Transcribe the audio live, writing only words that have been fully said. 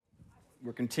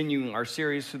We're continuing our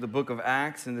series through the book of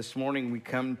Acts, and this morning we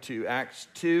come to Acts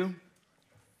 2.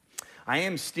 I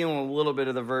am stealing a little bit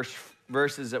of the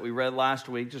verses that we read last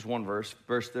week, just one verse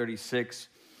 36,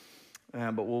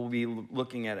 but we'll be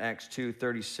looking at Acts 2,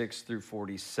 36 through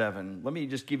 47. Let me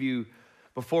just give you,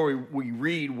 before we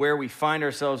read where we find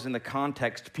ourselves in the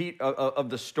context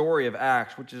of the story of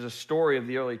Acts, which is a story of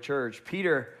the early church.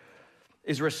 Peter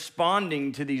is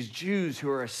responding to these Jews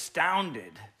who are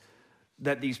astounded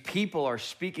that these people are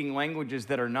speaking languages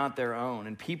that are not their own.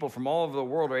 And people from all over the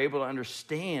world are able to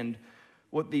understand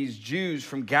what these Jews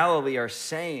from Galilee are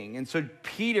saying. And so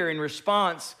Peter, in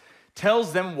response,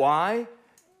 tells them why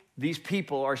these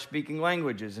people are speaking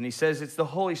languages. And he says it's the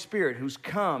Holy Spirit who's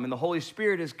come. And the Holy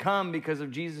Spirit has come because of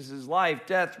Jesus' life,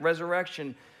 death,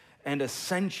 resurrection, and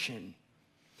ascension.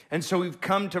 And so we've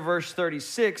come to verse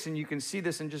 36, and you can see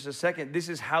this in just a second. This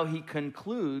is how he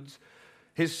concludes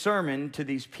his sermon to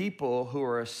these people who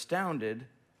are astounded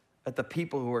at the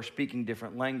people who are speaking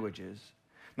different languages.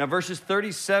 Now, verses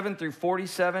 37 through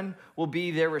 47 will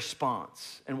be their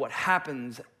response and what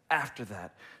happens after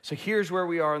that. So here's where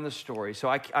we are in the story. So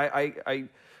I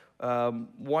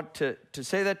want to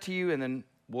say that to you, and then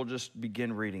we'll just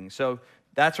begin reading. So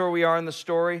that's where we are in the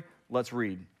story. Let's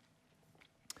read.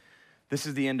 This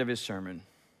is the end of his sermon,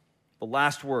 the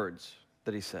last words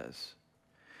that he says.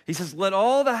 He says, "Let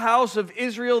all the house of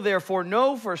Israel therefore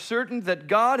know for certain that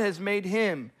God has made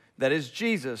him," that is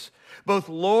Jesus, "both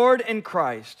Lord and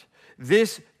Christ,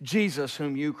 this Jesus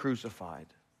whom you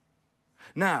crucified."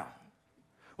 Now,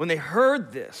 when they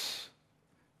heard this,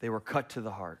 they were cut to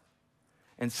the heart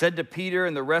and said to Peter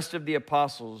and the rest of the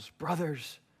apostles,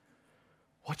 "Brothers,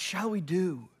 what shall we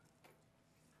do?"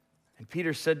 And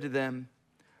Peter said to them,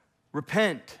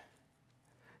 "Repent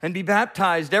and be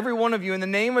baptized, every one of you, in the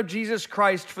name of Jesus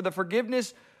Christ for the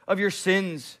forgiveness of your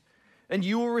sins, and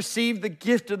you will receive the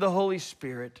gift of the Holy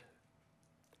Spirit.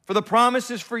 For the promise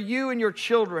is for you and your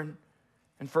children,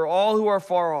 and for all who are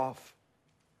far off,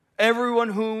 everyone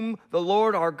whom the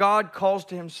Lord our God calls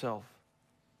to himself."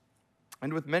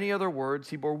 And with many other words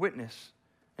he bore witness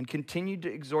and continued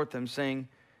to exhort them, saying,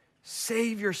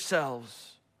 "Save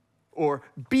yourselves," or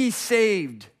 "Be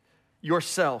saved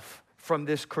yourself from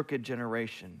this crooked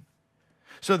generation."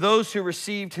 So those who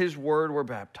received his word were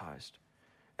baptized,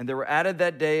 and there were added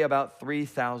that day about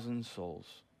 3,000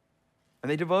 souls. And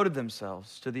they devoted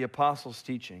themselves to the apostles'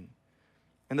 teaching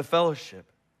and the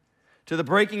fellowship, to the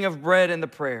breaking of bread and the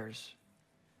prayers.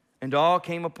 And awe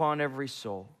came upon every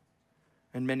soul,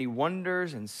 and many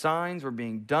wonders and signs were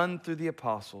being done through the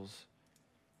apostles.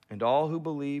 And all who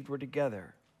believed were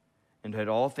together and had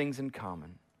all things in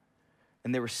common.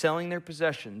 And they were selling their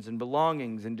possessions and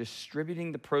belongings and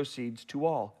distributing the proceeds to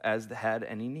all as they had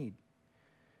any need.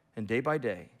 And day by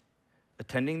day,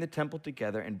 attending the temple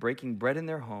together and breaking bread in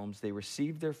their homes, they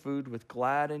received their food with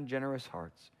glad and generous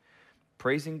hearts,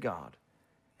 praising God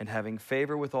and having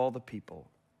favor with all the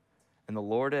people. And the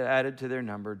Lord had added to their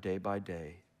number day by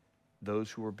day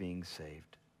those who were being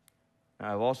saved.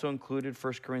 Now, I've also included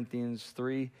 1 Corinthians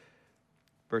 3,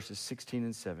 verses 16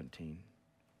 and 17.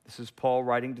 This is Paul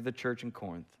writing to the church in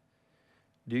Corinth.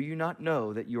 "Do you not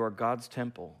know that you are God's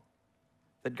temple,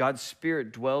 that God's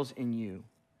Spirit dwells in you?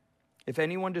 If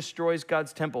anyone destroys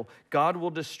God's temple, God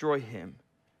will destroy him.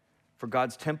 For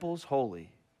God's temple is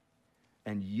holy,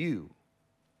 and you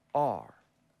are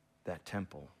that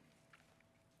temple."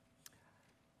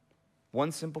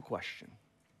 One simple question.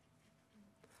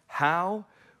 How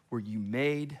were you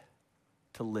made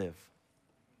to live?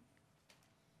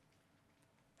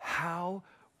 How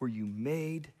were you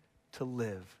made to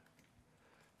live?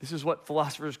 This is what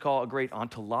philosophers call a great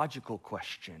ontological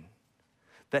question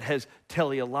that has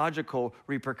teleological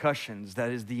repercussions, that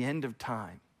is the end of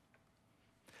time.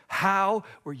 How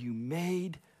were you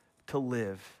made to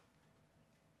live?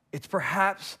 It's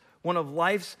perhaps one of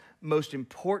life's most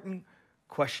important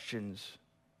questions.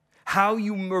 How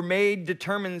you were made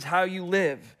determines how you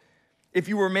live. If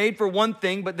you were made for one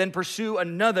thing but then pursue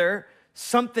another,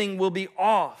 something will be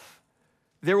off.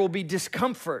 There will be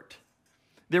discomfort.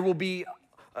 There will be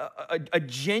a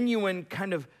genuine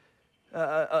kind of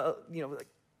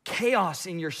chaos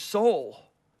in your soul.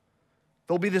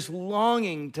 There'll be this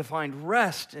longing to find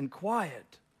rest and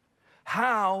quiet.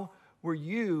 How were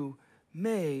you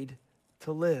made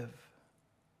to live?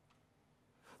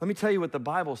 Let me tell you what the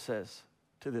Bible says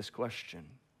to this question.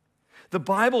 The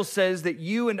Bible says that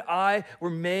you and I were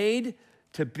made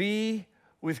to be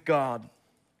with God.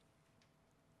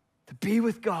 To be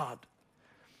with God.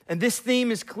 And this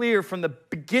theme is clear from the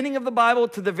beginning of the Bible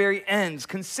to the very ends.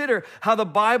 Consider how the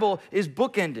Bible is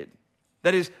bookended.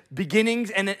 that is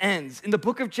beginnings and it ends. In the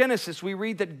book of Genesis, we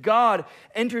read that God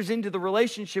enters into the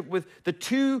relationship with the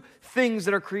two things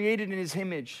that are created in his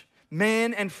image,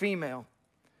 man and female,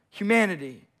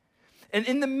 humanity. And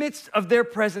in the midst of their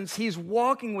presence, he is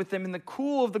walking with them in the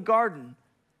cool of the garden.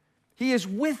 He is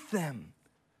with them.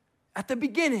 At the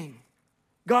beginning,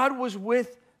 God was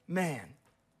with man,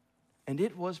 and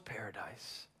it was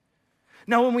paradise.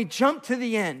 Now, when we jump to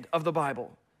the end of the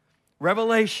Bible,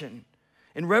 Revelation,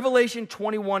 in Revelation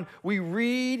 21, we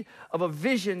read of a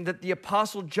vision that the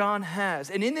Apostle John has.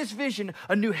 And in this vision,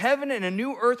 a new heaven and a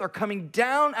new earth are coming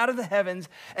down out of the heavens,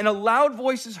 and a loud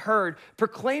voice is heard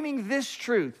proclaiming this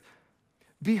truth: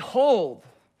 behold,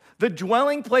 the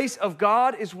dwelling place of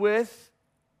God is with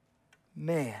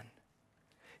man.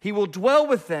 He will dwell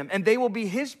with them, and they will be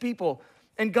his people,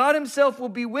 and God himself will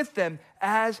be with them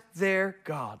as their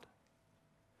God.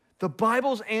 The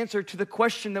Bible's answer to the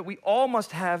question that we all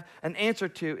must have an answer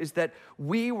to is that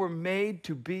we were made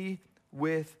to be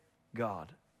with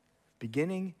God,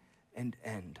 beginning and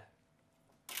end.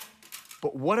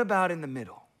 But what about in the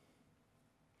middle?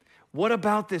 What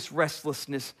about this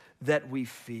restlessness that we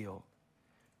feel?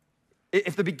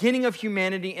 If the beginning of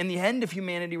humanity and the end of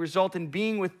humanity result in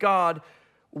being with God,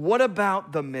 what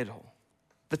about the middle,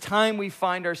 the time we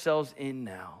find ourselves in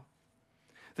now?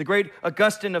 The great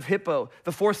Augustine of Hippo,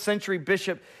 the 4th century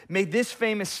bishop, made this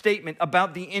famous statement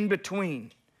about the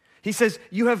in-between. He says,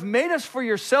 "You have made us for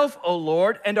yourself, O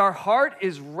Lord, and our heart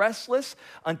is restless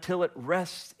until it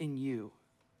rests in you."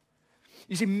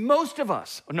 You see,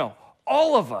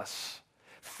 all of us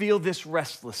feel this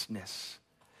restlessness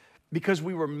because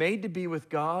we were made to be with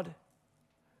God,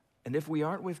 and if we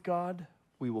aren't with God,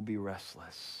 we will be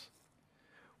restless.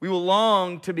 We will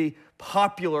long to be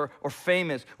popular or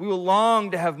famous. We will long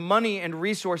to have money and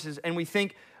resources, and we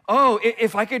think, oh,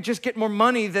 if I could just get more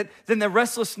money, then the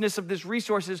restlessness of these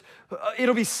resources,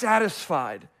 it'll be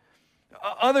satisfied.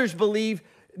 Others believe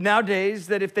nowadays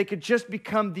that if they could just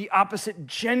become the opposite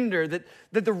gender, that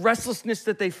the restlessness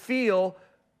that they feel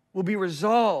will be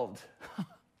resolved.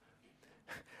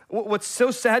 What's so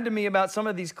sad to me about some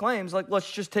of these claims, like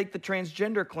let's just take the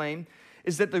transgender claim,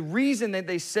 is that the reason that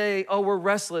they say, oh, we're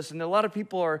restless, and a lot of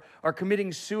people are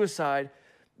committing suicide,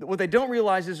 what they don't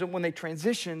realize is that when they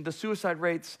transition, the suicide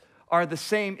rates are the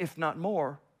same, if not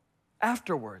more,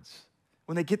 afterwards,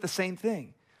 when they get the same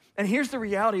thing. And here's the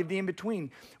reality of the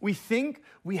in-between. We think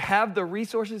we have the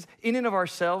resources in and of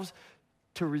ourselves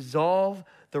to resolve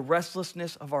the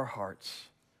restlessness of our hearts.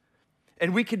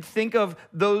 And we could think of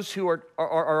those who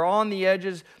are on the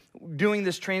edges doing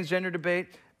this transgender debate,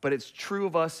 but it's true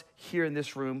of us here in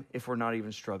this room if we're not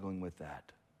even struggling with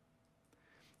that.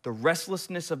 The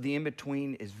restlessness of the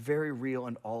in-between is very real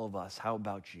in all of us. How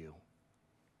about you?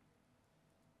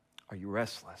 Are you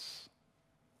restless?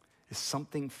 Does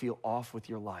something feel off with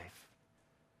your life?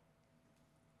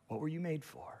 What were you made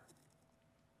for?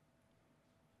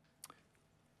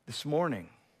 This morning,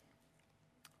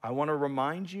 I want to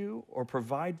remind you or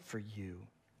provide for you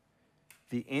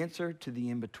the answer to the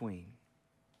in-between.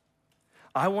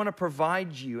 I want to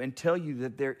provide you and tell you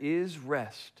that there is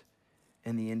rest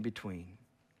in the in-between.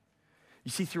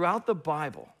 You see, throughout the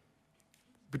Bible,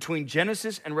 between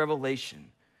Genesis and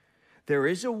Revelation, there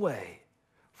is a way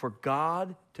for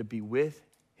God to be with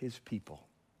his people.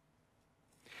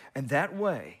 And that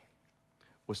way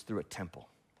was through a temple.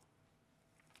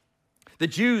 The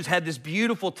Jews had this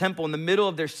beautiful temple in the middle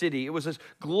of their city. It was this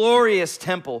glorious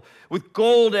temple with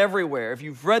gold everywhere. If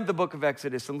you've read the book of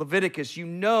Exodus and Leviticus, you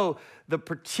know the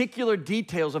particular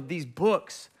details of these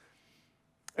books.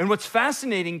 And what's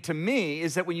fascinating to me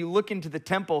is that when you look into the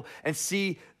temple and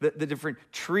see the different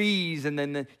trees, and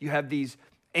then you have these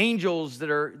angels that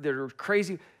are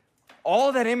crazy,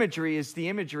 all that imagery is the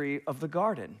imagery of the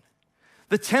garden.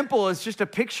 The temple is just a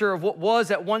picture of what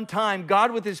was at one time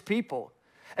God with his people.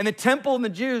 And the temple in the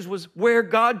Jews was where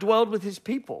God dwelled with his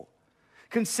people.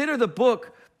 Consider the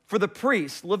book for the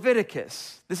priests,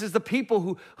 Leviticus. This is the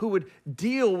people who would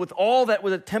deal with all that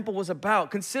what the temple was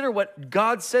about. Consider what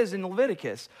God says in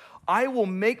Leviticus. I will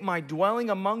make my dwelling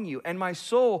among you, and my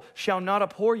soul shall not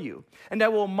abhor you. And I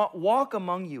will walk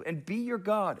among you and be your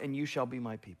God, and you shall be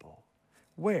my people.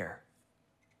 Where?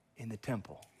 In the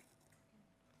temple.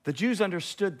 The Jews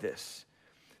understood this.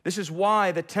 This is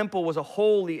why the temple was a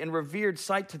holy and revered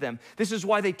sight to them. This is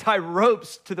why they tied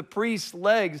ropes to the priest's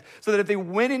legs so that if they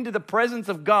went into the presence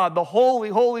of God, the holy,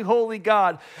 holy, holy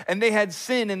God, and they had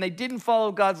sin and they didn't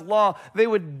follow God's law, they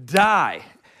would die.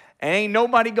 And ain't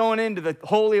nobody going into the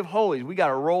Holy of Holies. We got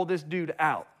to roll this dude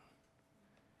out.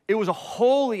 It was a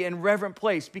holy and reverent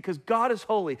place because God is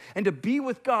holy. And to be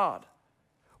with God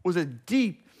was a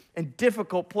deep and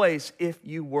difficult place if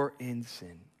you were in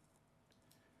sin.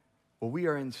 Well, we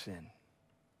are in sin,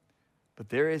 but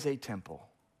there is a temple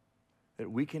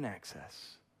that we can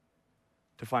access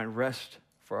to find rest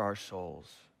for our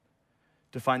souls,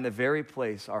 to find the very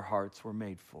place our hearts were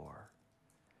made for.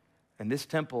 And this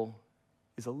temple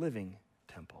is a living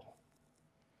temple.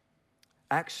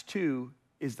 Acts 2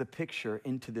 is the picture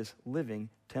into this living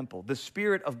temple. The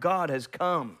Spirit of God has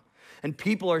come, and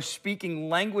people are speaking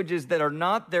languages that are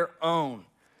not their own.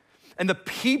 And the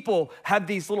people have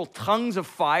these little tongues of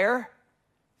fire.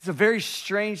 It's a very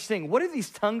strange thing. What are these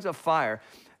tongues of fire?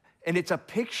 And it's a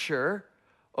picture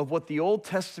of what the Old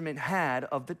Testament had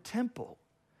of the temple.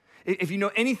 If you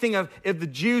know anything of the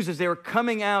Jews as they were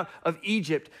coming out of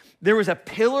Egypt, there was a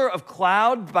pillar of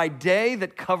cloud by day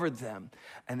that covered them,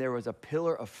 and there was a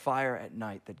pillar of fire at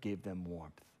night that gave them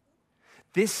warmth.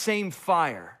 This same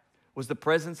fire was the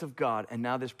presence of God, and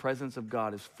now this presence of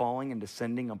God is falling and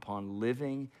descending upon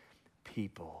living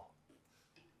people.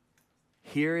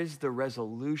 Here is the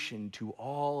resolution to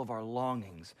all of our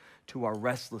longings, to our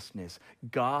restlessness.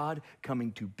 God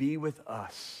coming to be with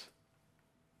us.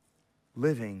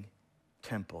 Living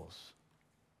temples.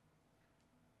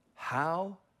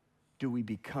 How do we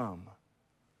become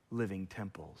living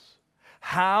temples?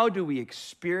 How do we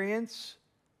experience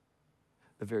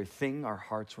the very thing our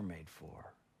hearts were made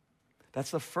for?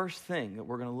 That's the first thing that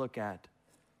we're going to look at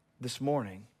this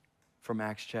morning from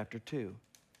Acts chapter 2.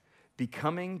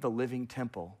 Becoming the living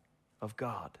temple of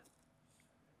God.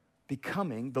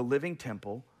 Becoming the living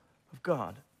temple of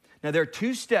God. Now, there are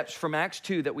two steps from Acts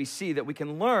 2 that we see that we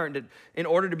can learn in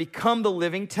order to become the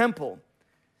living temple.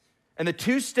 And the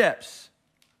two steps,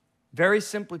 very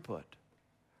simply put,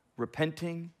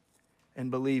 repenting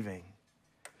and believing.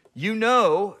 You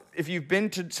know, if you've been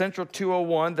to Central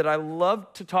 201, that I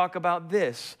love to talk about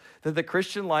this, that the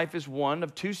Christian life is one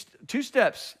of two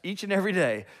steps each and every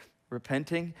day.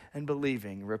 Repenting and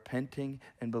believing, repenting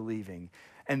and believing.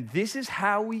 And this is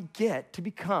how we get to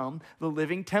become the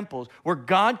living temples, where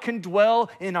God can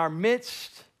dwell in our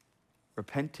midst,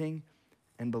 repenting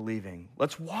and believing.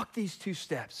 Let's walk these two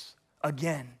steps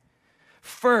again.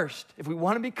 First, if we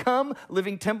want to become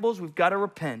living temples, we've got to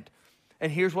repent. And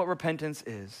here's what repentance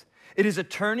is. It is a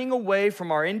turning away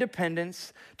from our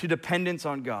independence to dependence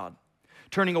on God.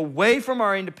 Turning away from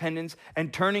our independence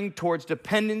and turning towards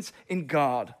dependence in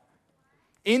God.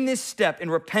 In this step, in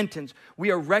repentance,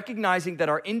 we are recognizing that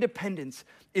our independence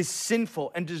is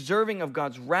sinful and deserving of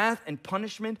God's wrath and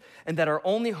punishment, and that our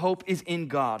only hope is in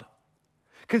God.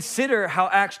 Consider how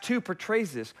Acts 2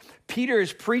 portrays this. Peter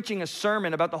is preaching a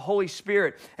sermon about the Holy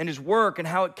Spirit and his work and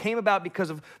how it came about because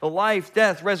of the life,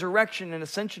 death, resurrection, and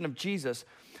ascension of Jesus.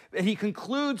 And he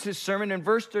concludes his sermon in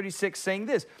verse 36 saying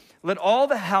this, "Let all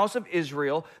the house of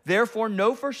Israel therefore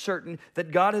know for certain that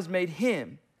God has made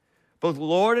him, both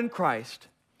Lord and Christ,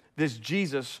 this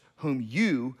Jesus whom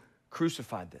you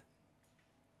crucified."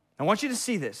 I want you to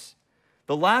see this.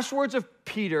 The last words of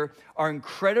Peter are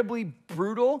incredibly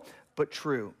brutal but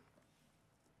true.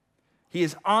 He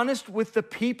is honest with the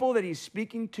people that he's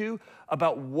speaking to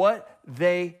about what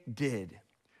they did.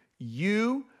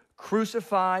 You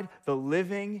crucified the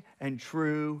living and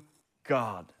true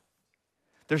God.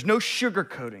 There's no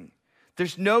sugarcoating.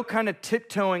 There's no kind of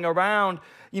tiptoeing around,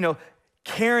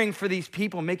 caring for these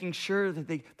people, making sure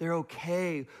that they're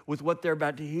okay with what they're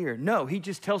about to hear. No, he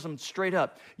just tells them straight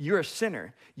up, you're a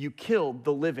sinner. You killed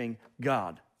the living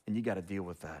God, and you got to deal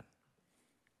with that.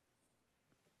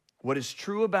 What is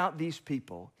true about these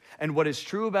people and what is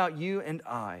true about you and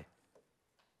I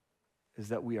is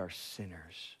that we are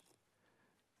sinners,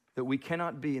 that we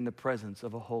cannot be in the presence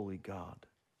of a holy God.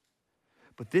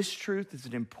 But this truth is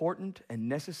an important and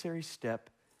necessary step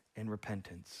in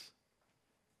repentance.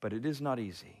 But it is not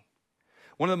easy.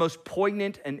 One of the most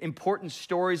poignant and important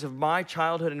stories of my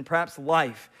childhood and perhaps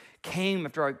life came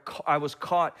after I was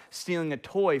caught stealing a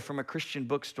toy from a Christian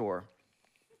bookstore.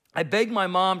 I begged my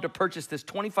mom to purchase this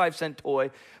 25-cent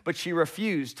toy, but she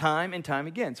refused time and time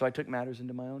again, so I took matters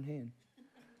into my own hand.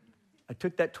 I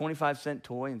took that 25-cent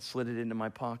toy and slid it into my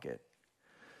pocket.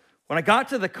 When I got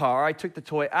to the car, I took the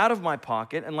toy out of my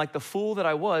pocket, and like the fool that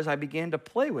I was, I began to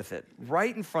play with it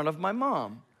right in front of my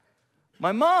mom.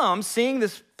 My mom, seeing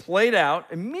this played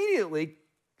out, immediately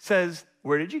says,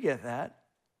 "Where did you get that?"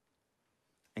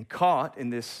 And caught in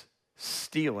this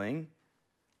stealing,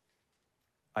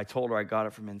 I told her I got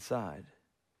it from inside.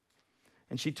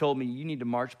 And she told me, "You need to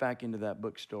march back into that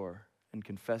bookstore and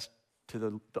confess to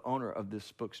the owner of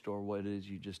this bookstore what it is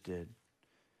you just did."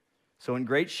 So in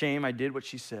great shame, I did what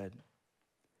she said,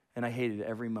 and I hated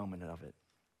every moment of it.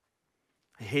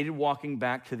 I hated walking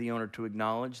back to the owner to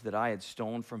acknowledge that I had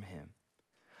stolen from him.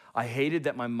 I hated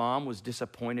that my mom was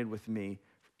disappointed with me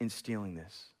in stealing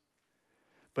this.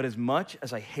 But as much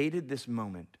as I hated this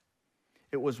moment,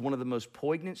 it was one of the most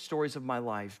poignant stories of my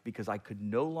life because I could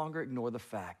no longer ignore the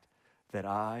fact that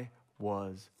I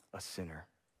was a sinner.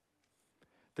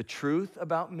 The truth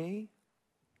about me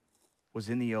was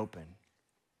in the open.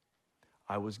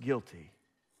 I was guilty.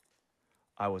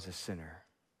 I was a sinner.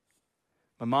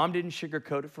 My mom didn't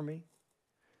sugarcoat it for me,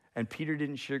 and Peter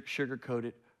didn't sugarcoat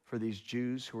it for these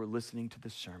Jews who were listening to the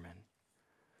sermon.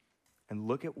 And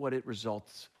look at what it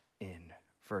results in,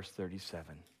 verse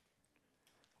 37.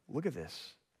 Look at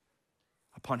this.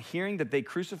 Upon hearing that they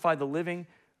crucified the living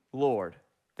Lord,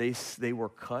 they were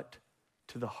cut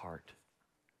to the heart.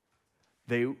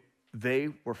 They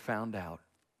were found out.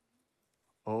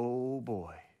 Oh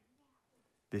boy,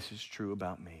 this is true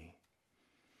about me.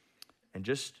 And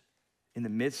just in the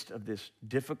midst of this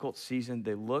difficult season,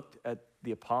 they looked at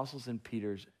the apostles and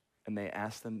Peter's and they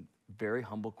asked them a very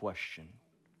humble question.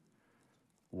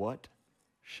 What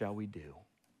shall we do?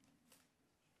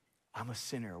 I'm a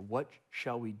sinner. What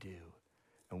shall we do?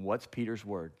 And what's Peter's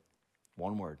word?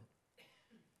 One word.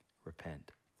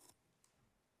 Repent.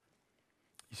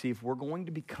 You see, if we're going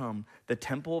to become the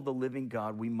temple of the living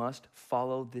God, we must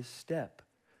follow this step.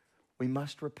 We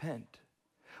must repent.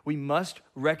 We must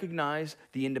recognize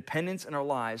the independence in our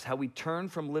lives, how we turn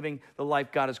from living the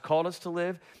life God has called us to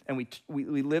live, and we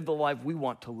live the life we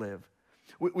want to live.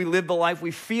 We live the life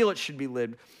we feel it should be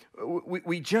lived.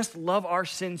 We just love our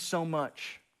sin so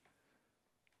much.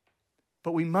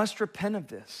 But we must repent of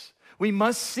this. We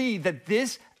must see that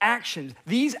these actions,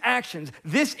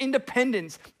 this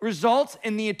independence results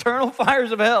in the eternal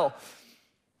fires of hell.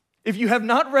 If you have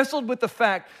not wrestled with the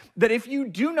fact that if you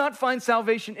do not find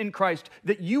salvation in Christ,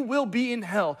 that you will be in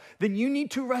hell, then you need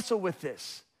to wrestle with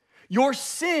this. Your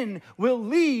sin will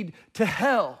lead to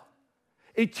hell,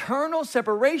 eternal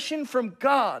separation from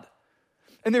God.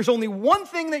 And there's only one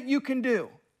thing that you can do.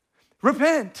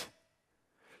 Repent.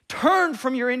 Turn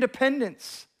from your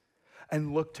independence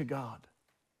and look to God.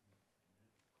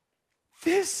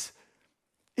 This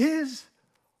is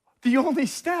the only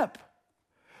step.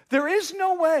 There is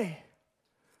no way.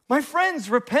 My friends,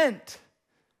 repent.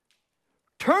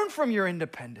 Turn from your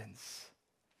independence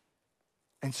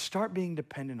and start being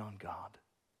dependent on God.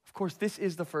 Of course, this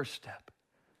is the first step,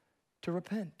 to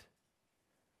repent.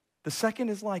 The second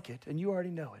is like it, and you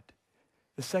already know it.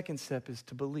 The second step is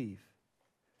to believe.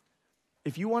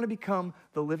 If you want to become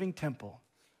the living temple,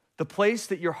 the place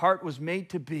that your heart was made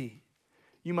to be,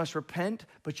 you must repent,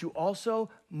 but you also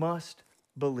must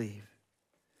believe.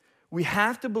 We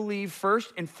have to believe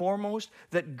first and foremost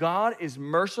that God is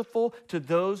merciful to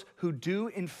those who do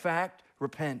in fact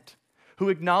repent, who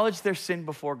acknowledge their sin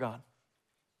before God.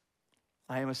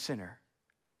 I am a sinner.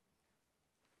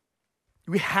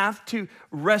 We have to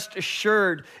rest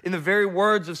assured in the very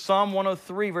words of Psalm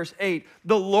 103, verse 8.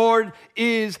 The Lord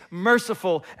is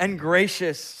merciful and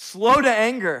gracious, slow to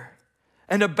anger,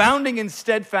 and abounding in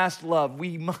steadfast love.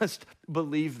 We must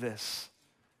believe this.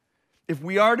 If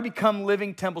we are to become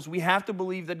living temples, we have to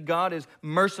believe that God is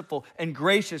merciful and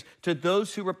gracious to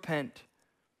those who repent,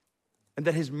 and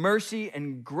that his mercy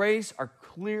and grace are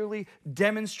clearly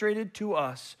demonstrated to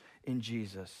us in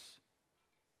Jesus.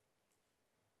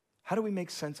 How do we make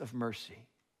sense of mercy?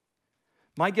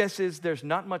 My guess is there's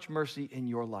not much mercy in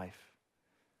your life.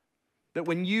 That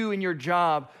when you in your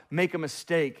job make a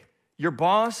mistake, your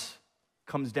boss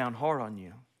comes down hard on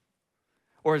you.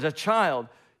 Or as a child,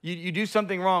 you do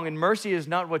something wrong and mercy is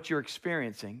not what you're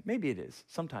experiencing. Maybe it is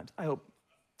sometimes. I hope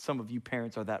some of you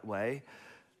parents are that way.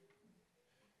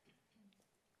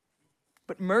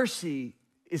 But mercy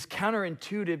is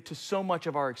counterintuitive to so much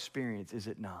of our experience, is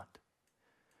it not?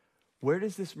 Where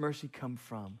does this mercy come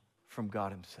from? From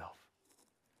God himself.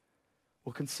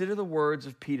 Well, consider the words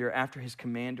of Peter after his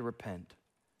command to repent.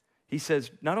 He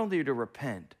says, not only to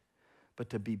repent,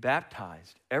 but to be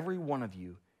baptized, every one of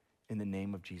you, in the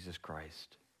name of Jesus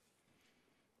Christ.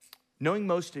 Knowing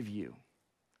most of you,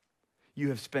 you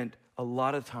have spent a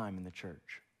lot of time in the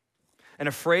church. And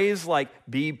a phrase like,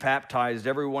 be baptized,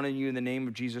 every one of you, in the name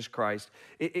of Jesus Christ,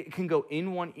 it can go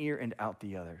in one ear and out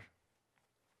the other.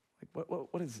 Like,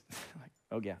 what is it? Like,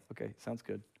 oh yeah, okay, sounds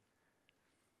good.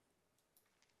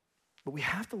 But we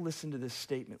have to listen to this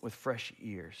statement with fresh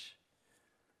ears.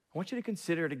 I want you to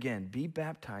consider it again. Be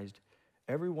baptized,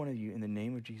 every one of you, in the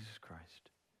name of Jesus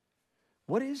Christ.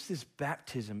 What is this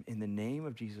baptism in the name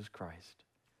of Jesus Christ?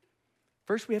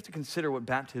 First, we have to consider what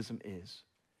baptism is.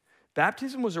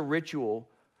 Baptism was a ritual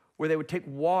where they would take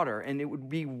water and it would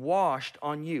be washed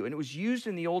on you. And it was used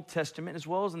in the Old Testament as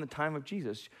well as in the time of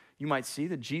Jesus. You might see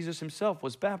that Jesus himself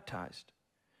was baptized.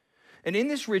 And in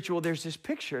this ritual, there's this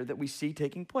picture that we see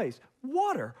taking place.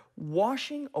 Water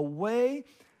washing away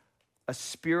a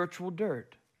spiritual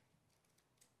dirt.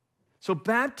 So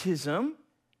baptism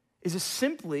is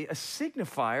simply a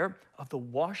signifier of the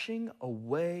washing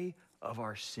away of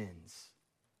our sins.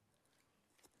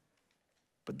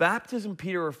 But baptism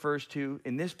Peter refers to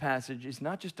in this passage is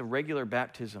not just a regular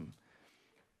baptism.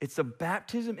 It's a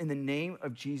baptism in the name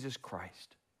of Jesus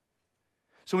Christ.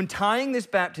 So in tying this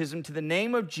baptism to the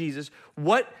name of Jesus,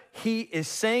 what he is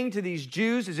saying to these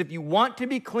Jews is if you want to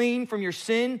be clean from your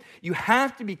sin, you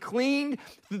have to be cleaned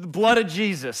through the blood of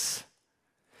Jesus.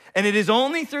 And it is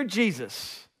only through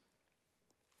Jesus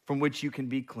from which you can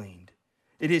be cleaned.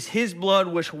 It is his blood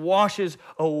which washes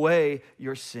away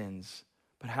your sins.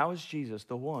 But how is Jesus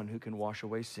the one who can wash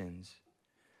away sins?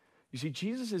 You see,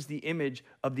 Jesus is the image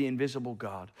of the invisible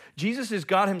God. Jesus is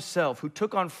God himself who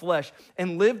took on flesh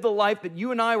and lived the life that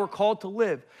you and I were called to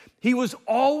live. He was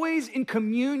always in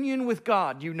communion with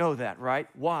God. You know that, right?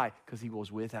 Why? Because he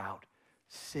was without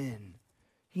sin.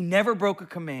 He never broke a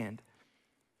command.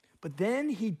 But then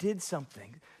he did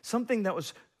something that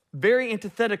was very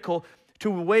antithetical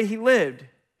to the way he lived.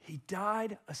 He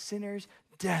died a sinner's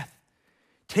death,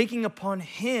 taking upon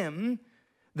him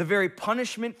the very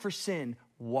punishment for sin.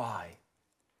 Why?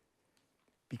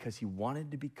 Because he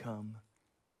wanted to become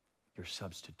your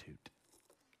substitute.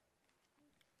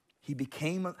 He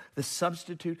became the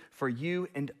substitute for you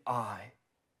and I.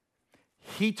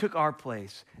 He took our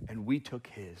place and we took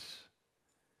his.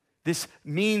 This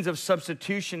means of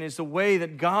substitution is the way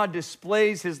that God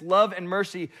displays his love and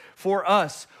mercy for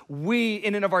us. We,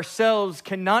 in and of ourselves,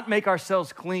 cannot make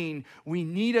ourselves clean. We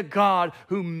need a God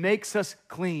who makes us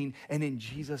clean. And in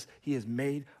Jesus, he has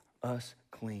made us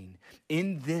clean.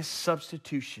 In this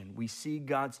substitution, we see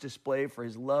God's display for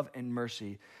his love and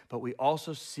mercy, but we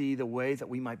also see the ways that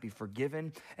we might be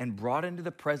forgiven and brought into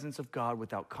the presence of God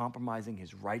without compromising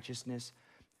his righteousness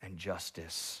and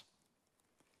justice.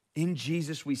 In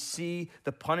Jesus, we see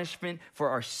the punishment for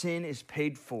our sin is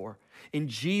paid for. In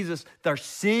Jesus, our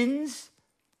sins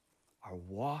are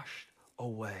washed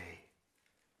away.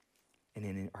 And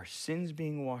in our sins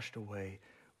being washed away,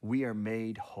 we are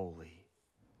made holy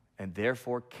and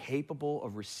therefore capable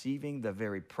of receiving the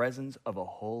very presence of a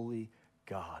holy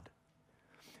God.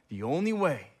 The only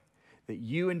way that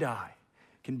you and I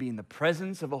can be in the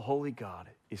presence of a holy God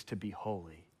is to be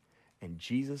holy. And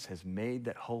Jesus has made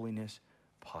that holiness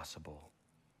possible.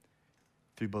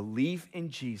 Through belief in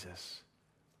Jesus,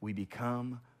 we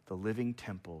become the living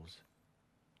temples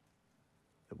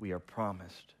that we are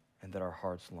promised and that our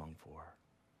hearts long for.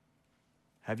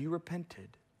 Have you repented?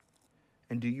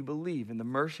 And do you believe in the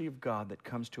mercy of God that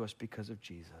comes to us because of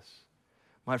Jesus?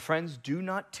 My friends, do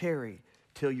not tarry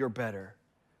till you're better,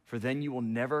 for then you will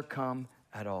never come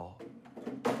at all.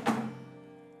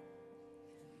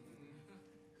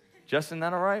 Justin,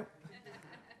 that all right?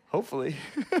 Hopefully.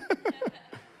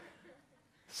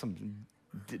 Some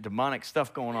demonic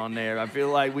stuff going on there. I feel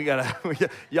like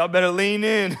y'all better lean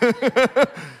in.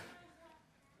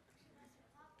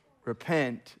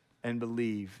 Repent and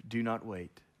believe. Do not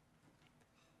wait.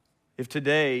 If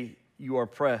today you are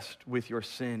pressed with your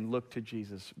sin, look to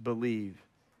Jesus, believe,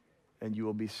 and you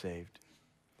will be saved.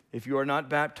 If you are not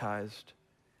baptized,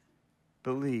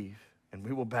 believe, and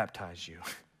we will baptize you.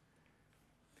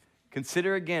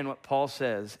 Consider again what Paul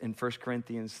says in 1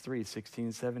 Corinthians 3, 16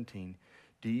 and 17.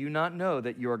 Do you not know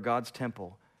that you are God's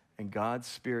temple and God's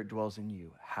Spirit dwells in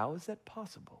you? How is that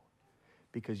possible?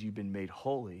 Because you've been made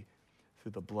holy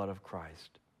through the blood of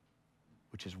Christ,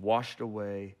 which has washed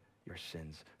away your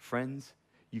sins. Friends,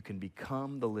 you can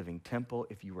become the living temple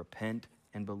if you repent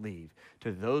and believe.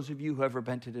 To those of you who have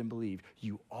repented and believed,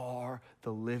 you are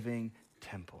the living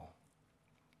temple.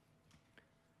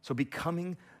 So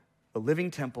becoming the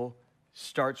living temple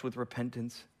starts with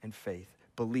repentance and faith,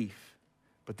 belief.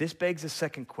 But this begs a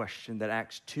second question that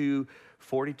Acts 2,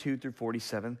 42 through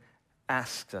 47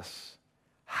 asks us.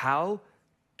 How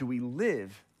do we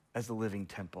live as the living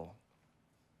temple?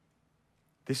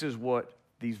 This is what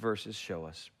these verses show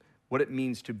us, what it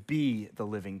means to be the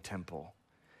living temple.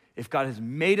 If God has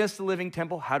made us the living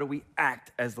temple, how do we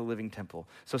act as the living temple?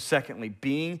 So secondly,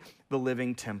 being the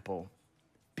living temple.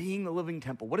 Being the living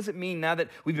temple. What does it mean now that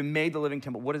we've been made the living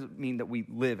temple? What does it mean that we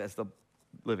live as the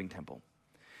living temple?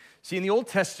 See, in the Old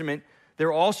Testament, there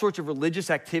are all sorts of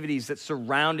religious activities that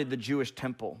surrounded the Jewish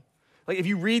temple. Like if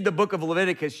you read the book of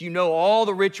Leviticus, you know all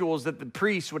the rituals that the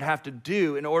priests would have to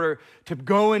do in order to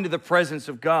go into the presence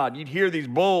of God. You'd hear these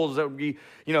bulls that would be,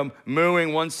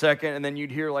 mooing 1 second, and then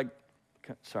you'd hear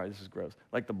sorry, this is gross,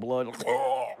 like the blood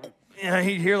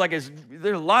you'd hear there's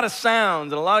a lot of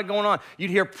sounds and a lot of going on.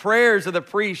 You'd hear prayers of the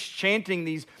priests chanting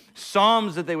these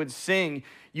psalms that they would sing.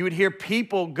 You would hear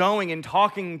people going and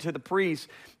talking to the priests.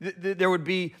 There would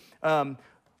be a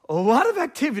lot of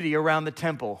activity around the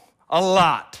temple, a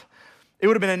lot. It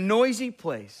would have been a noisy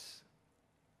place.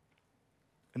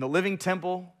 And the living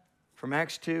temple from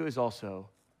Acts 2 is also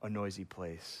a noisy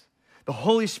place. The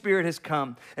Holy Spirit has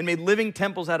come and made living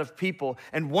temples out of people.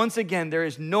 And once again, there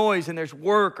is noise and there's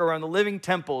work around the living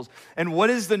temples. And what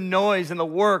is the noise and the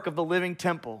work of the living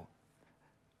temple?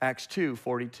 Acts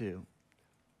 2:42.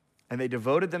 And they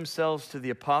devoted themselves to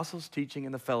the apostles' teaching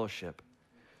and the fellowship,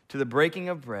 to the breaking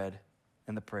of bread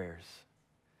and the prayers.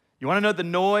 You want to know what the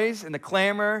noise and the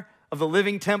clamor of the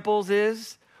living temples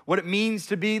is? What it means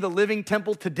to be the living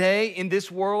temple today in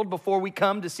this world before we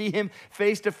come to see him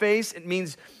face to face? It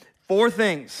means 4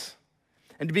 things,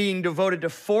 and being devoted to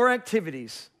 4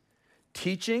 activities: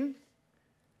 teaching,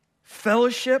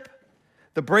 fellowship,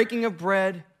 the breaking of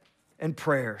bread, and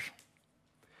prayers.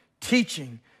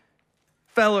 Teaching,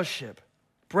 fellowship,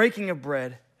 breaking of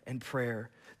bread, and prayer.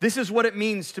 This is what it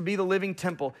means to be the living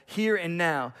temple here and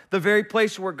now, the very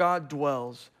place where God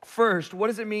dwells. First, what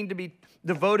does it mean to be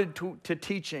devoted to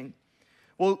teaching?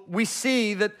 Well, we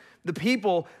see that the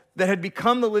people that had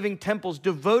become the living temples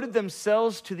devoted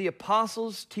themselves to the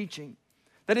apostles' teaching.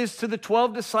 That is, to the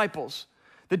 12 disciples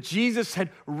that Jesus had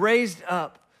raised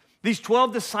up. These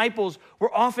 12 disciples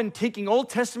were often taking Old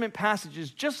Testament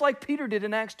passages, just like Peter did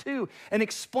in Acts 2, and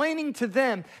explaining to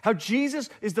them how Jesus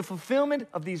is the fulfillment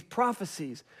of these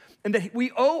prophecies and that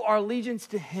we owe our allegiance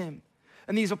to him.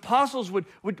 And these apostles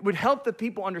would help the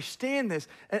people understand this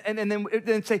and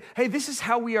then say, hey, this is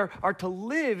how we are to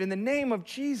live in the name of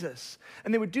Jesus.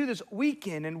 And they would do this week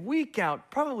in and week out,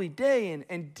 probably day in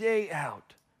and day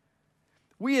out.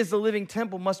 We as the living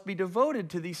temple must be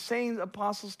devoted to these same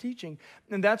apostles' teaching.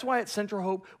 And that's why at Central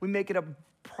Hope, we make it a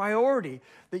priority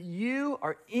that you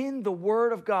are in the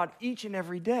Word of God each and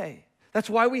every day. That's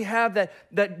why we have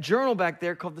that journal back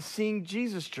there called the Seeing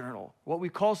Jesus Journal, what we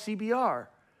call CBR.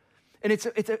 And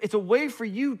it's a way for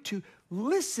you to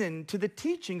listen to the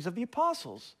teachings of the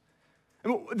apostles.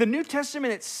 And the New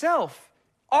Testament itself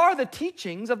are the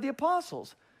teachings of the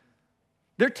apostles.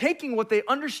 They're taking what they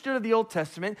understood of the Old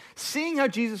Testament, seeing how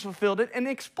Jesus fulfilled it, and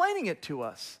explaining it to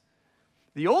us.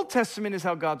 The Old Testament is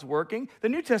how God's working. The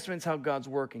New Testament is how God's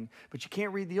working. But you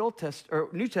can't read the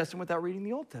New Testament without reading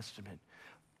the Old Testament.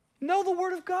 Know the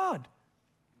Word of God.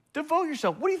 Devote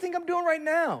yourself. What do you think I'm doing right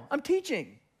now? I'm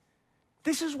teaching.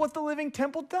 This is what the living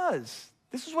temple does.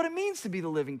 This is what it means to be the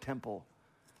living temple.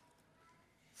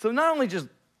 So not only just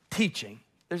teaching,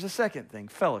 there's a second thing,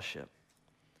 fellowship.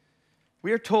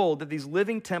 We are told that these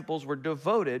living temples were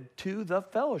devoted to the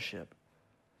fellowship.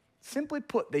 Simply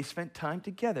put, they spent time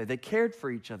together. They cared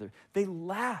for each other. They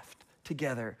laughed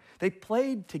together. They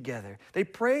played together. They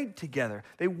prayed together.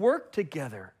 They worked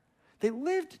together. They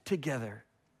lived together.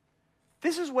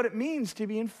 This is what it means to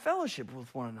be in fellowship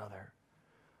with one another.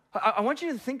 I want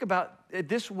you to think about it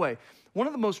this way. One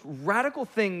of the most radical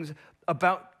things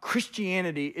about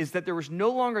Christianity is that there was no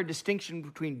longer a distinction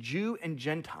between Jew and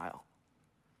Gentile.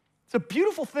 It's a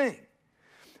beautiful thing.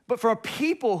 But for a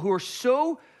people who are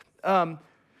so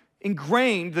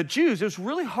ingrained, the Jews, it was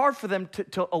really hard for them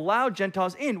to allow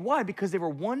Gentiles in. Why? Because they were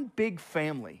one big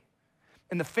family.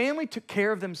 And the family took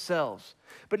care of themselves.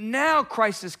 But now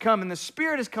Christ has come, and the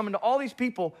Spirit has come into all these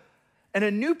people, and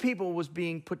a new people was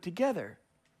being put together.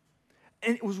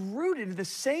 And it was rooted in the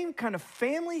same kind of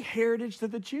family heritage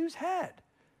that the Jews had.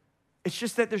 It's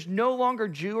just that there's no longer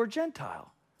Jew or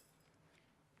Gentile.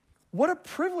 What a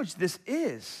privilege this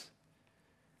is.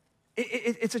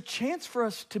 It's a chance for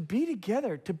us to be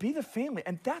together, to be the family.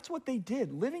 And that's what they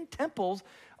did. Living temples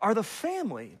are the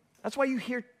family. That's why you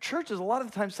hear churches a lot of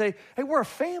the time say, hey, we're a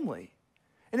family.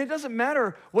 And it doesn't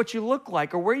matter what you look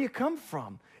like or where you come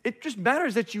from. It just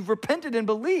matters that you've repented and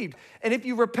believed. And if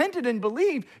you've repented and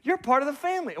believed, you're part of the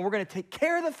family. And we're going to take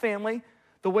care of the family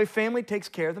the way family takes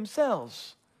care of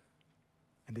themselves.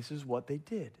 And this is what they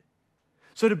did.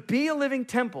 So to be a living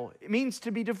temple, it means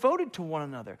to be devoted to one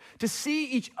another, to see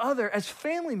each other as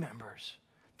family members.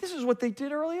 This is what they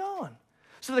did early on.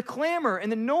 So the clamor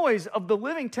and the noise of the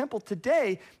living temple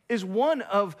today is one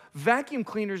of vacuum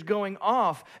cleaners going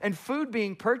off and food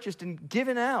being purchased and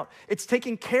given out. It's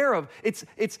taken care of. It's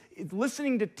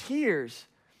listening to tears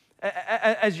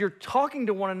as you're talking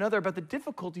to one another about the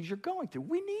difficulties you're going through.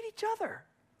 We need each other.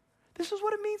 This is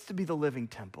what it means to be the living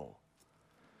temple.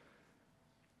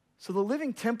 So the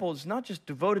living temple is not just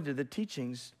devoted to the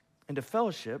teachings and to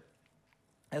fellowship,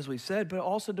 as we said, but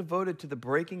also devoted to the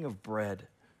breaking of bread.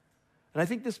 And I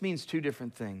think this means 2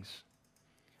 different things.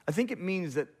 I think it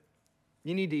means that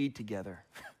You need to eat together,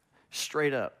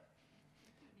 straight up.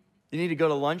 You need to go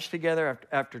to lunch together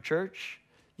after church.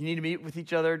 You need to meet with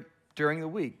each other during the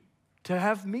week to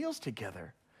have meals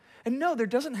together. And no, there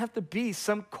doesn't have to be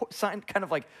some kind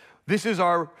of like, this is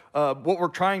our what we're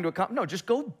trying to accomplish. No, just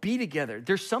go be together.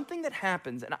 There's something that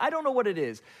happens, and I don't know what it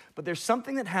is, but there's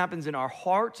something that happens in our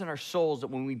hearts and our souls that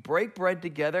when we break bread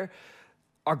together,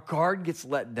 our guard gets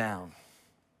let down.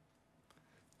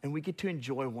 And we get to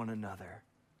enjoy one another.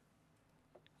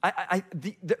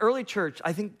 The early church,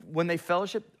 I think when they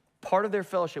fellowship, part of their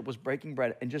fellowship was breaking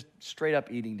bread and just straight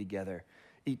up eating together,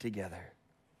 eat together.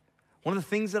 One of the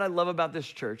things that I love about this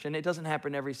church, and it doesn't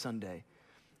happen every Sunday,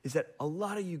 is that a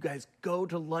lot of you guys go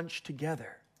to lunch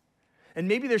together. And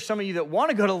maybe there's some of you that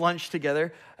want to go to lunch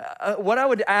together. What I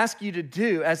would ask you to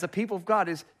do as the people of God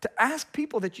is to ask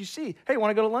people that you see, hey,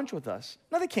 want to go to lunch with us?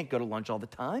 No, they can't go to lunch all the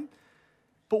time.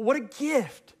 But what a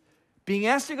gift, being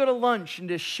asked to go to lunch and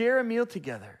to share a meal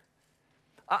together.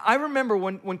 I remember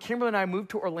when Kimberly and I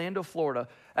moved to Orlando, Florida,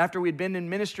 after we had been in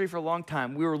ministry for a long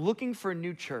time, we were looking for a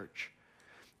new church.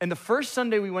 And the first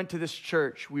Sunday we went to this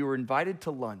church, we were invited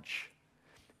to lunch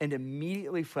and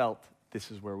immediately felt this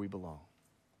is where we belong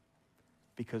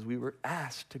because we were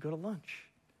asked to go to lunch.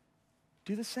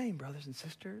 Do the same, brothers and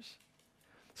sisters.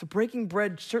 So breaking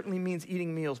bread certainly means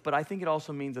eating meals, but I think it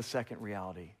also means a second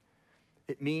reality.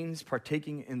 It means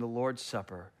partaking in the Lord's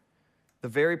Supper, the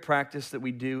very practice that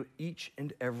we do each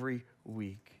and every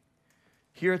week.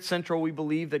 Here at Central, we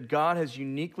believe that God has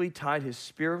uniquely tied his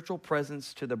spiritual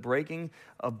presence to the breaking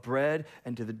of bread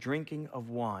and to the drinking of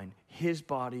wine, his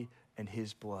body and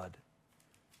his blood.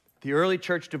 The early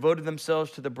church devoted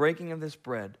themselves to the breaking of this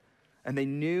bread, and they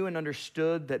knew and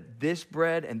understood that this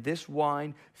bread and this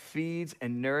wine feeds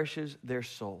and nourishes their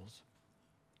souls.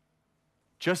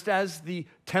 Just as the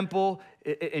temple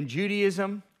in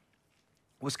Judaism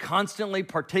was constantly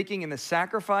partaking in the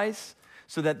sacrifice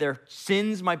so that their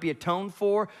sins might be atoned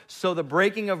for, so the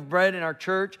breaking of bread in our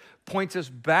church points us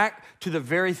back to the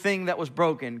very thing that was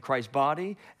broken, Christ's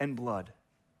body and blood.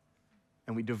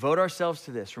 And we devote ourselves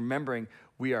to this, remembering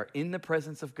we are in the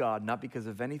presence of God, not because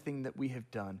of anything that we have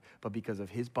done, but because of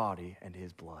his body and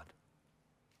his blood.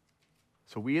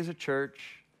 So we as a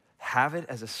church have it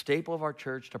as a staple of our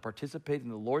church to participate in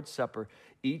the Lord's Supper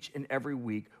each and every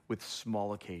week with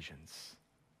small occasions.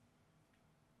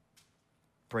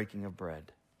 Breaking of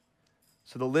bread.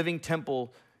 So the living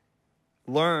temple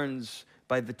learns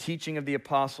by the teaching of the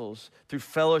apostles, through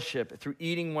fellowship, through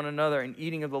eating one another and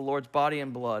eating of the Lord's body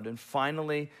and blood. And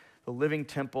finally, the living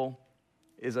temple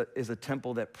is a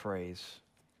temple that prays.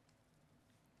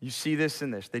 You see this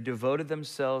in this. They devoted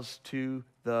themselves to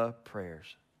the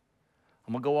prayers.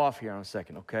 I'm going to go off here in a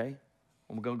second, okay?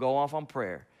 I'm going to go off on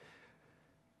prayer.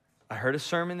 I heard a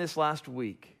sermon this last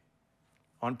week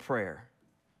on prayer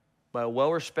by a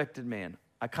well-respected man.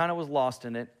 I kind of was lost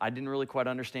in it. I didn't really quite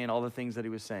understand all the things that he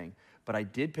was saying, but I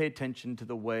did pay attention to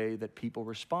the way that people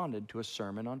responded to a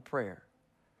sermon on prayer.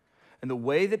 And the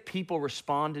way that people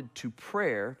responded to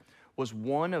prayer was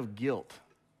one of guilt,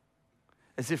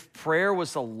 as if prayer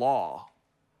was a law.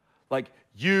 Like,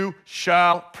 you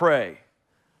shall pray.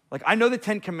 Like, I know the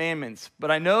 10 Commandments,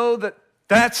 but I know that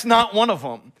that's not one of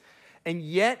them. And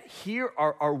yet, here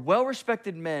are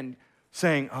well-respected men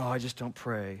saying, oh, I just don't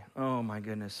pray. Oh, my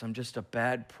goodness, I'm just a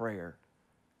bad prayer.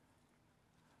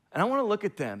 And I want to look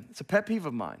at them. It's a pet peeve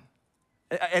of mine.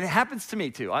 And it happens to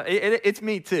me, too. It's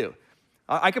me, too.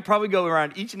 I could probably go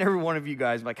around each and every one of you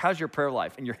guys, like, how's your prayer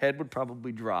life? And your head would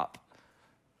probably drop.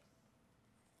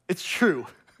 It's true.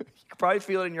 You can probably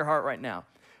feel it in your heart right now.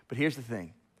 But here's the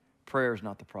thing. Prayer is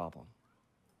not the problem.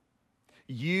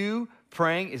 You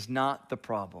praying is not the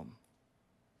problem.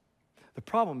 The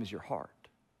problem is your heart.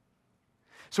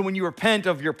 So when you repent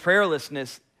of your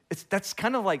prayerlessness, that's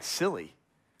kind of like silly.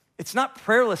 It's not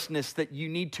prayerlessness that you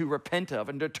need to repent of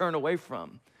and to turn away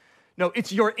from. No,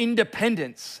 it's your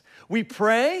independence. We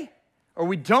pray or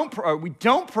we don't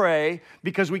pray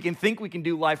because we can think we can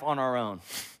do life on our own.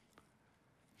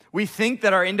 We think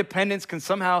that our independence can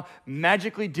somehow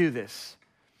magically do this.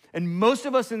 And most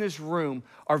of us in this room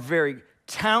are very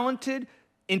talented,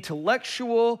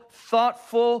 intellectual,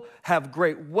 thoughtful, have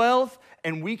great wealth,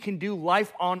 and we can do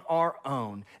life on our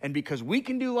own. And because we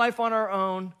can do life on our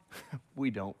own,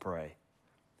 we don't pray.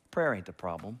 Prayer ain't the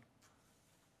problem.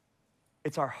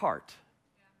 It's our heart.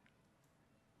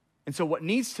 And so what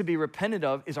needs to be repented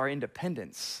of is our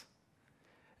independence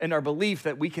and our belief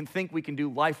that we can think we can do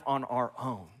life on our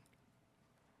own.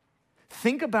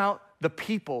 Think about the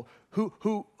people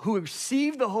who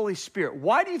received the Holy Spirit.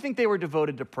 Why do you think they were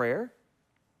devoted to prayer?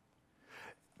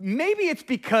 Maybe it's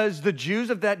because the Jews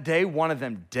of that day wanted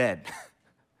them dead.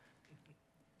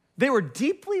 They were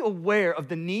deeply aware of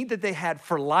the need that they had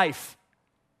for life.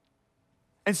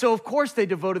 And so, of course, they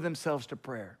devoted themselves to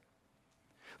prayer.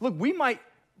 Look, we might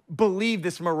believe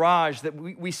this mirage that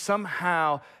we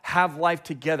somehow have life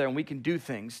together and we can do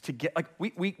things to get, like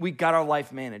we got our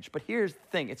life managed. But here's the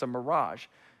thing, it's a mirage.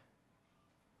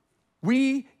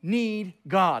 We need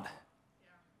God.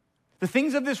 The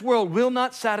things of this world will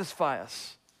not satisfy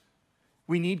us.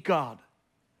 We need God.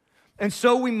 And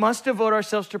so we must devote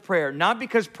ourselves to prayer, not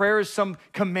because prayer is some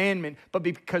commandment, but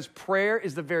because prayer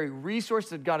is the very resource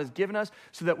that God has given us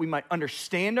so that we might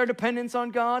understand our dependence on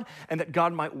God and that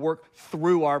God might work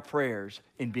through our prayers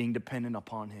in being dependent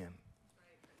upon Him.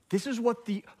 This is what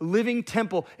the living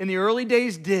temple in the early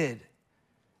days did,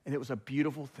 and it was a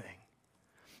beautiful thing.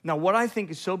 Now, what I think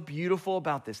is so beautiful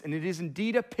about this, and it is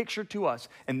indeed a picture to us,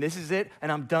 and this is it,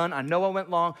 and I'm done. I know I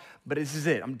went long, but this is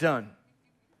it. I'm done.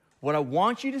 What I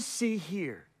want you to see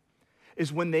here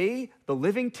is when the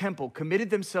living temple, committed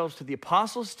themselves to the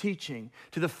apostles' teaching,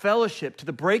 to the fellowship, to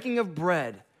the breaking of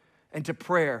bread, and to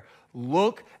prayer,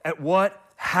 look at what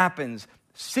happens.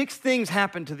 6 things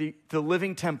happened to the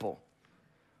living temple.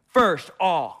 First,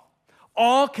 awe.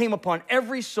 Awe came upon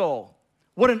every soul.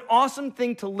 What an awesome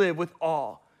thing to live with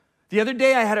awe. The other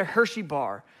day I had a Hershey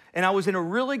bar, and I was in a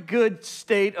really good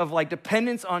state of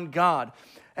dependence on God.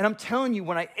 And I'm telling you,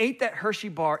 when I ate that Hershey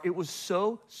bar, it was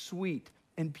so sweet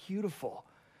and beautiful.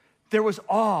 There was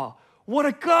awe. What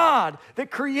a God that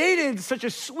created such a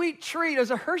sweet treat as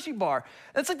a Hershey bar.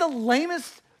 That's like the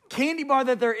lamest candy bar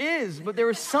that there is, but there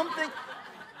was something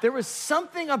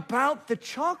about the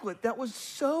chocolate that was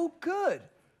so good.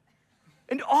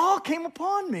 And awe came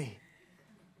upon me.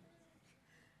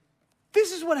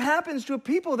 This is what happens to a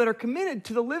people that are committed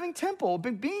to the living temple,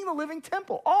 being the living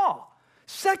temple, awe.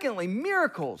 Secondly,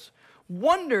 miracles,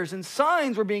 wonders, and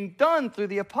signs were being done through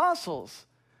the apostles.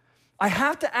 I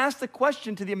have to ask the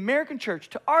question to the American church,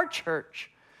 to our church,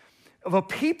 of a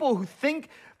people who think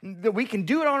that we can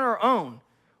do it on our own.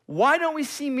 Why don't we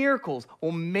see miracles?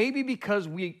 Well, maybe because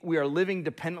we are living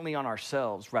dependently on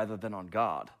ourselves rather than on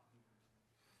God.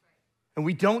 And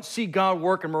we don't see God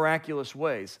work in miraculous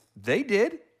ways. They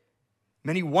did.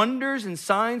 Many wonders and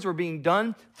signs were being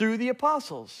done through the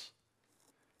apostles.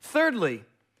 Thirdly,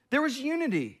 there was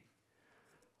unity.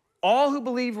 All who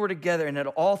believed were together and had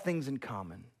all things in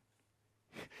common.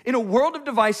 In a world of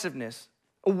divisiveness,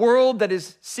 a world that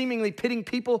is seemingly pitting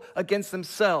people against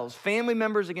themselves, family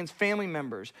members against family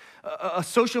members, a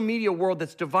social media world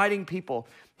that's dividing people,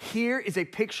 here is a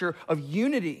picture of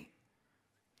unity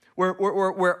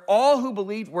where all who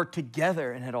believed were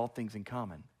together and had all things in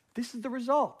common. This is the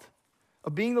result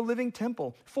of being the living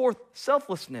temple. Fourth,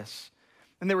 selflessness.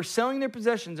 And they were selling their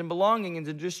possessions and belongings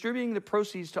and distributing the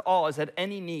proceeds to all as had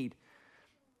any need.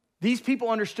 These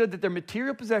people understood that their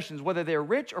material possessions, whether they were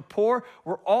rich or poor,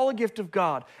 were all a gift of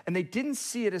God. And they didn't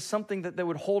see it as something that they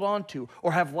would hold on to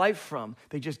or have life from.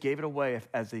 They just gave it away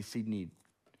as they see need.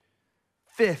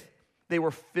 Fifth, they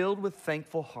were filled with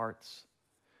thankful hearts.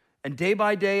 And day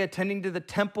by day, attending to the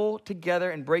temple together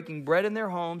and breaking bread in their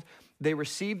homes, they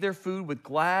received their food with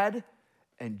glad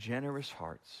and generous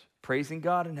hearts, praising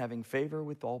God and having favor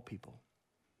with all people.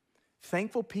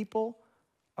 Thankful people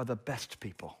are the best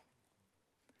people.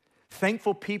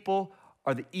 Thankful people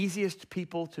are the easiest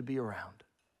people to be around.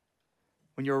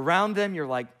 When you're around them, you're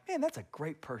like, man, that's a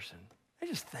great person. They're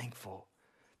just thankful.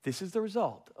 This is the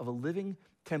result of a living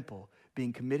temple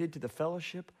being committed to the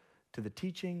fellowship, to the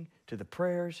teaching, to the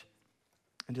prayers,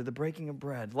 and to the breaking of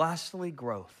bread. Lastly,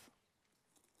 growth.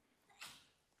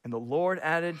 And the Lord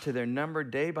added to their number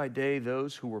day by day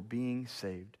those who were being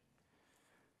saved.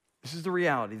 This is the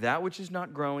reality. That which is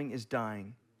not growing is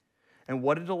dying. And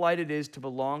what a delight it is to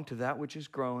belong to that which is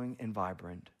growing and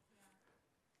vibrant.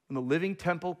 When the living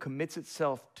temple commits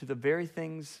itself to the very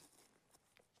things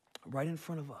right in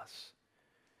front of us,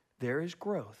 there is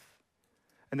growth.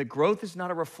 And the growth is not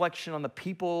a reflection on the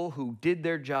people who did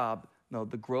their job. No,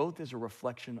 the growth is a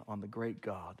reflection on the great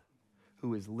God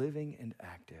who is living and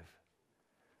active.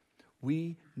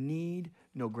 We need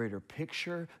no greater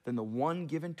picture than the one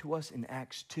given to us in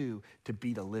Acts 2 to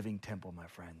be the living temple, my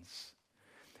friends.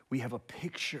 We have a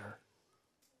picture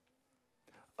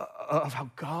of how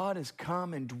God has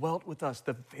come and dwelt with us,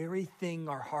 the very thing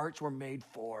our hearts were made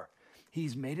for.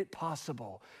 He's made it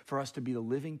possible for us to be the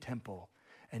living temple.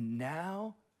 And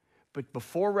now, but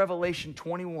before Revelation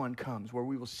 21 comes, where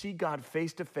we will see God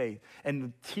face to face and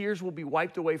the tears will be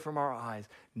wiped away from our eyes,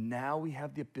 now we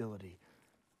have the ability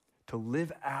to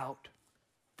live out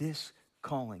this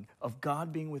calling of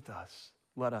God being with us.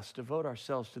 Let us devote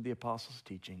ourselves to the apostles'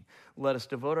 teaching. Let us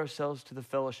devote ourselves to the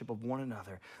fellowship of one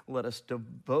another. Let us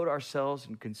devote ourselves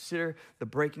and consider the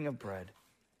breaking of bread.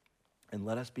 And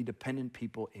let us be dependent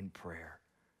people in prayer.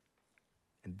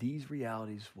 And these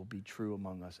realities will be true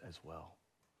among us as well.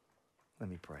 Let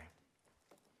me pray.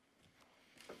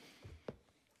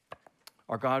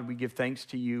 Our God, we give thanks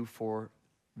to you for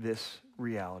this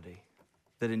reality,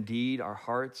 that indeed our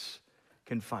hearts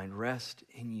can find rest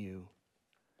in you.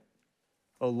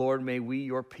 Oh Lord, may we,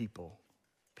 your people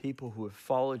who have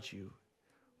followed you,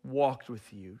 walked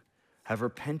with you, have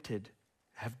repented,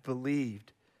 have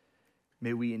believed,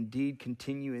 may we indeed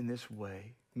continue in this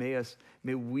way. May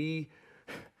we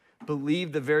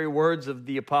believe the very words of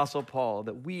the Apostle Paul,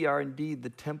 that we are indeed the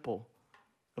temple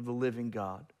of the living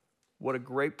God. What a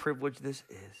great privilege this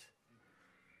is.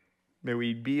 May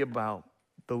we be about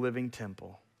the living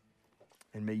temple,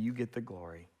 and may you get the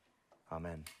glory.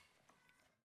 Amen.